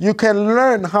 You can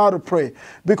learn how to pray.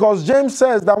 Because James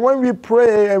says that when we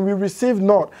pray and we receive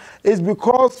not, it's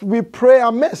because we pray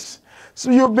amiss.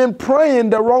 So you've been praying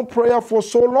the wrong prayer for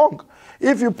so long.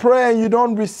 If you pray and you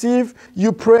don't receive,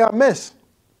 you pray amiss.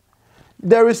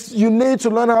 You need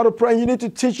to learn how to pray. You need to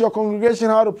teach your congregation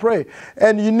how to pray.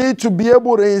 And you need to be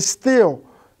able to instill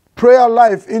prayer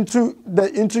life into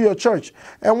your church.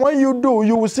 And when you do,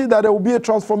 you will see that there will be a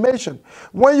transformation.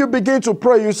 When you begin to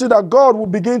pray, you see that God will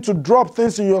begin to drop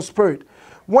things in your spirit.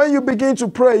 When you begin to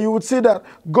pray, you will see that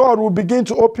God will begin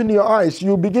to open your eyes.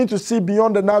 You begin to see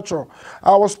beyond the natural.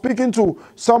 I was speaking to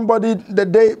somebody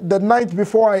the night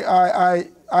before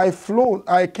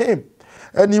I came.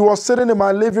 And he was sitting in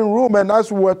my living room, and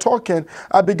as we were talking,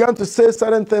 I began to say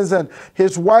certain things, and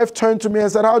his wife turned to me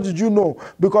and said, how did you know?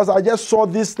 Because I just saw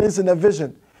these things in a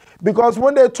vision. Because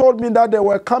when they told me that they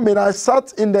were coming, I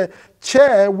sat in the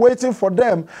chair waiting for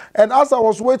them, and as I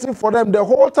was waiting for them, the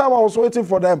whole time I was waiting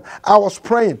for them, I was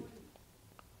praying.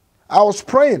 I was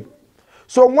praying.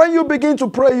 So when you begin to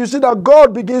pray, you see that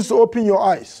God begins to open your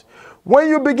eyes. When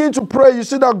you begin to pray, you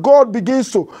see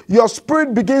that your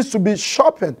spirit begins to be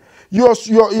sharpened. Your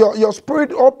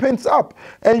spirit opens up,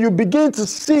 and you begin to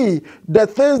see the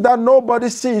things that nobody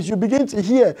sees. You begin to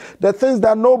hear the things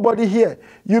that nobody hears.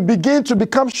 You begin to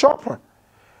become sharper.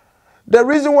 The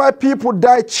reason why people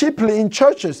die cheaply in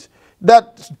churches,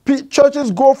 that churches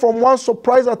go from one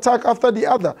surprise attack after the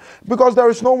other, because there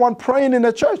is no one praying in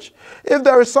the church. If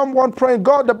there is someone praying,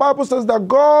 the Bible says that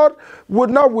God would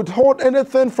not withhold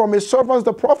anything from his servants,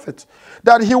 the prophets,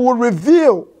 that he will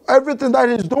reveal everything that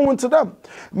he's doing to them.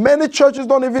 Many churches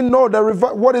don't even know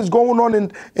what is going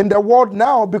on in the world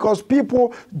now, because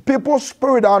people's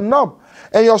spirit are numb.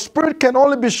 And your spirit can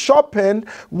only be sharpened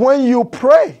when you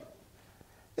pray.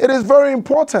 It is very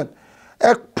important.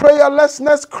 A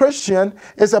prayerlessness Christian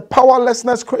is a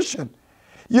powerlessness Christian.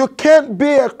 You can't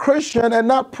be a Christian and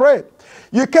not pray.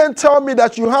 You can't tell me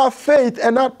that you have faith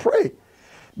and not pray.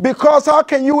 Because how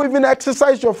can you even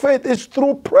exercise your faith? It's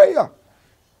through prayer.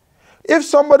 If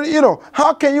somebody,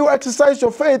 how can you exercise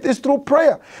your faith? It's through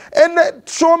prayer. And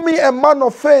show me a man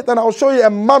of faith and I'll show you a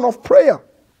man of prayer.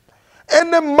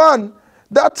 And a man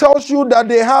that tells you that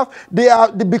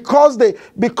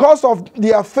because of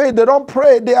their faith, they don't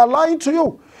pray, they are lying to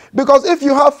you. Because if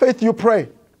you have faith, you pray.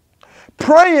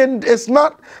 Praying is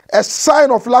not a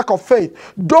sign of lack of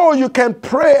faith, though you can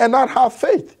pray and not have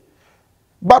faith.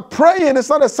 But praying is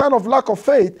not a sign of lack of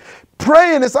faith.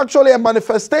 Praying is actually a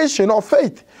manifestation of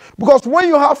faith. Because when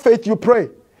you have faith, you pray.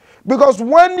 Because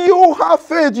when you have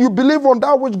faith, you believe on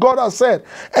that which God has said,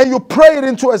 and you pray it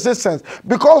into existence.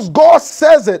 Because God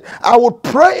says it, I will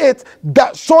pray it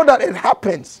so that it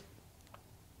happens.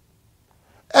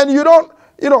 And you don't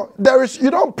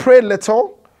pray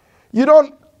little. You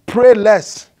don't pray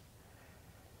less.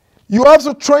 You have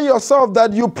to train yourself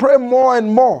that you pray more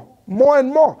and more. More and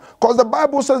more. Because the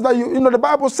Bible says that the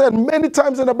Bible said many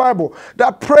times in the Bible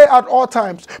that pray at all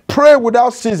times. Pray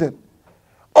without ceasing.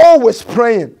 Always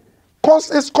praying.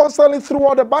 It's constantly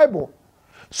throughout the Bible.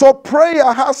 So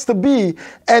prayer has to be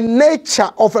a nature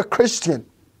of a Christian.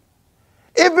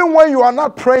 Even when you are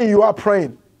not praying, you are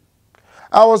praying.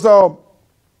 One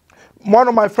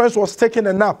of my friends was taking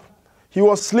a nap. He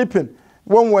was sleeping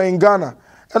when we were in Ghana.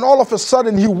 And all of a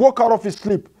sudden, he woke out of his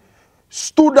sleep,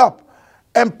 stood up,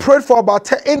 and prayed for about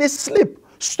 10 in his sleep.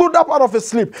 Stood up out of his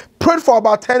sleep, prayed for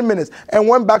about 10 minutes, and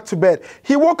went back to bed.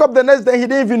 He woke up the next day, he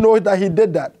didn't even know that he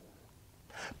did that.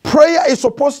 Prayer is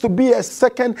supposed to be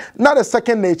not a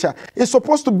second nature. It's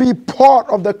supposed to be part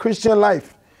of the Christian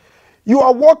life. You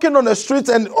are walking on the streets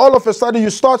and all of a sudden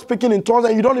you start speaking in tongues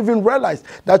and you don't even realize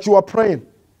that you are praying.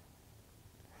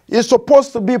 It's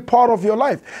supposed to be part of your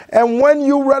life. And when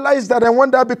you realize that and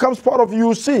when that becomes part of you,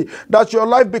 you see that your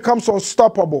life becomes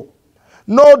unstoppable.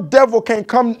 No devil can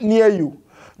come near you.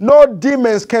 No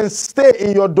demons can stay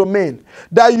in your domain.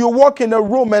 That you walk in a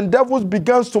room and devils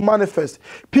begins to manifest.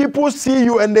 People see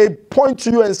you and they point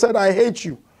to you and said, I hate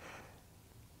you.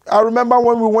 I remember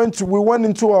when we went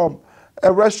into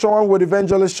a restaurant with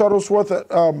Evangelist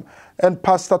Shuttlesworth and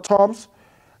Pastor Toms.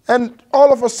 And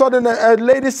all of a sudden, a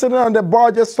lady sitting on the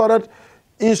bar just started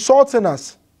insulting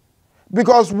us.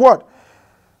 Because what?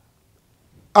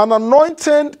 An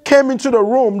anointing came into the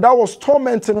room that was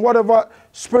tormenting whatever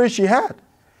spirit she had.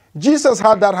 Jesus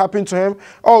had that happen to him.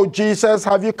 Oh, Jesus,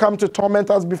 have you come to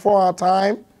torment us before our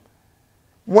time?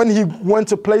 When he went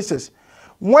to places.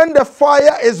 When the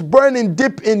fire is burning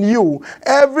deep in you,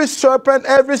 every serpent,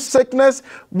 every sickness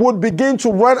would begin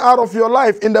to run out of your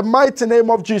life in the mighty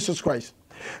name of Jesus Christ.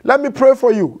 Let me pray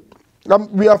for you.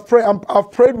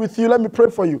 I've prayed with you. Let me pray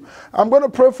for you. I'm going to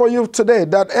pray for you today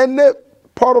that any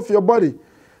part of your body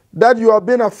that you have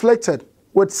been afflicted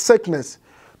with sickness,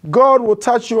 God will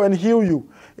touch you and heal you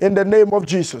in the name of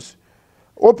Jesus.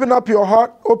 Open up your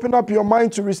heart, open up your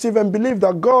mind to receive and believe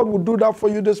that God will do that for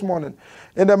you this morning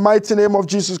in the mighty name of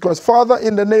Jesus Christ. Father,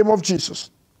 in the name of Jesus,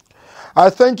 I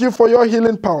thank you for your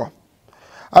healing power.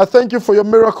 I thank you for your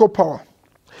miracle power.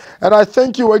 And I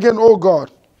thank you again, oh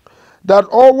God, that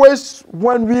always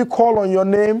when we call on your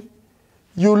name,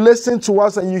 you listen to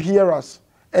us and you hear us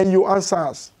and you answer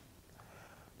us.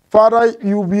 Father,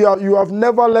 you have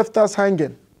never left us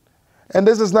hanging. And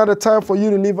this is not a time for you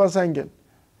to leave us hanging.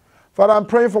 Father, I'm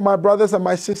praying for my brothers and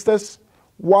my sisters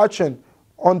watching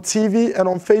on TV and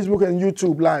on Facebook and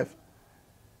YouTube live.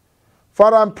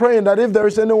 Father, I'm praying that if there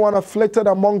is anyone afflicted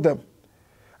among them,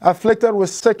 afflicted with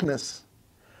sickness,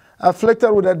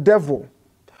 afflicted with a devil,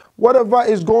 whatever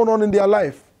is going on in their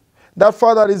life, that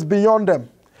Father is beyond them.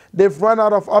 They've run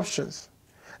out of options.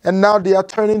 And now they are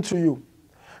turning to you.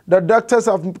 The doctors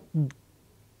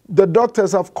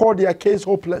have called their case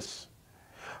hopeless.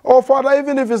 Oh, Father,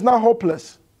 even if it's not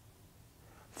hopeless,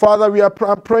 Father, we are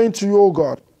praying to you, oh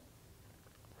God,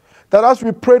 that as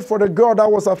we prayed for the girl that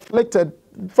was afflicted,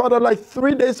 Father, like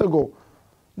 3 days ago,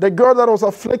 the girl that was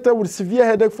afflicted with severe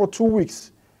headache for 2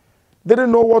 weeks,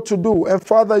 didn't know what to do. And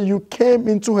Father, you came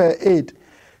into her aid,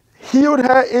 healed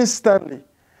her instantly,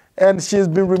 and she has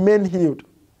remained healed.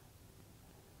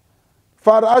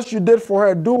 Father, as you did for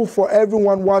her, do for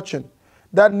everyone watching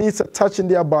that needs a touch in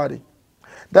their body,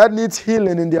 that needs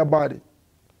healing in their body.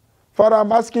 Father,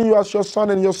 I'm asking you as your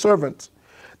son and your servant,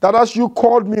 that as you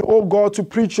called me, oh God, to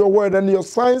preach your word, and your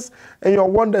signs and your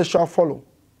wonders shall follow.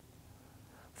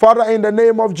 Father, in the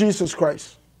name of Jesus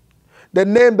Christ, the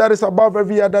name that is above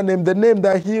every other name, the name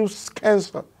that heals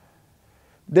cancer,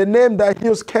 the name that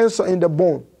heals cancer in the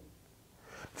bone.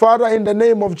 Father, in the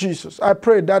name of Jesus, I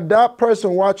pray that that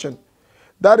person watching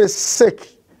that is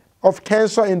sick of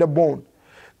cancer in the bone,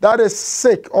 that is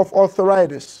sick of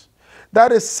arthritis,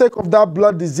 that is sick of that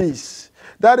blood disease,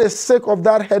 that is sick of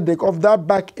that headache, of that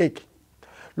backache.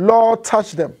 Lord,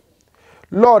 touch them.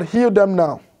 Lord, heal them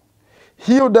now.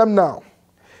 Heal them now.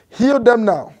 Heal them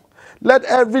now. Let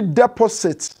every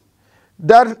deposit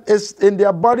that is in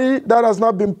their body that has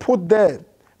not been put there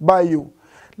by you,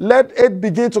 let it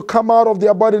begin to come out of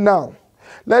their body now.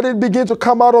 Let it begin to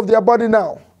come out of their body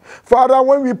now. Father,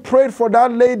 when we prayed for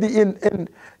that lady in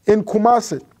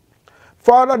Kumasi,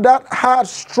 Father, that had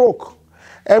stroke,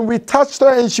 and we touched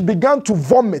her and she began to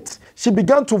vomit. She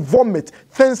began to vomit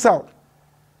things out.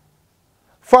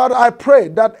 Father, I pray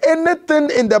that anything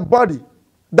in the body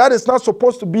that is not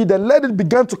supposed to be there, let it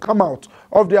begin to come out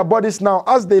of their bodies now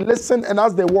as they listen and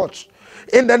as they watch.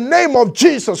 In the name of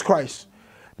Jesus Christ,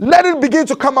 let it begin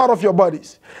to come out of your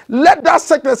bodies. Let that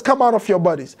sickness come out of your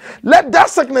bodies. Let that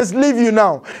sickness leave you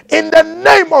now. In the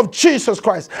name of Jesus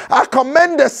Christ, I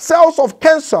command the cells of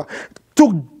cancer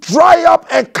to dry up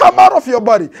and come out of your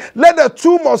body. Let the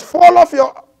tumors fall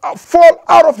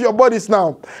out of your bodies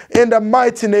now. In the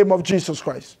mighty name of Jesus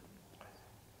Christ.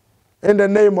 In the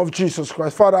name of Jesus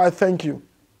Christ. Father, I thank you.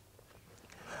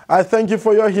 I thank you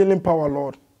for your healing power,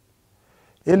 Lord.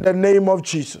 In the name of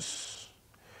Jesus.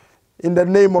 In the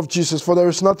name of Jesus. For there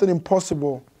is nothing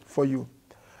impossible for you.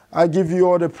 I give you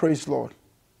all the praise, Lord.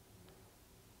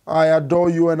 I adore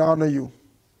you and honor you.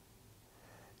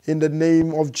 In the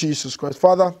name of Jesus Christ.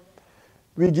 Father,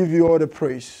 we give you all the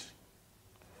praise.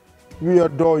 We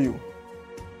adore you.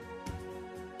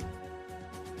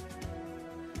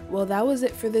 Well, that was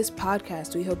it for this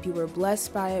podcast. We hope you were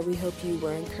blessed by it. We hope you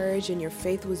were encouraged and your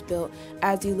faith was built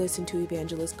as you listen to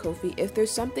Evangelist Kofi. If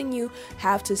there's something you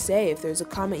have to say, if there's a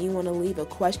comment you want to leave, a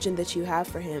question that you have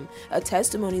for him, a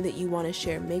testimony that you want to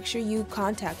share, make sure you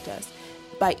contact us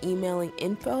by emailing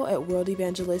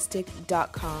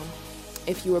info@worldevangelistic.com.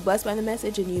 If you were blessed by the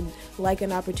message and you'd like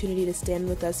an opportunity to stand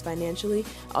with us financially,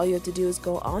 all you have to do is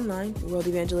go online,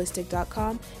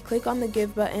 worldevangelistic.com, click on the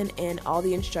give button, and all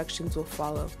the instructions will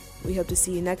follow. We hope to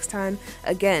see you next time.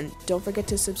 Again, don't forget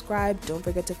to subscribe. Don't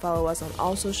forget to follow us on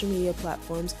all social media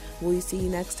platforms. Will we see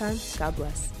you next time? God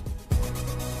bless.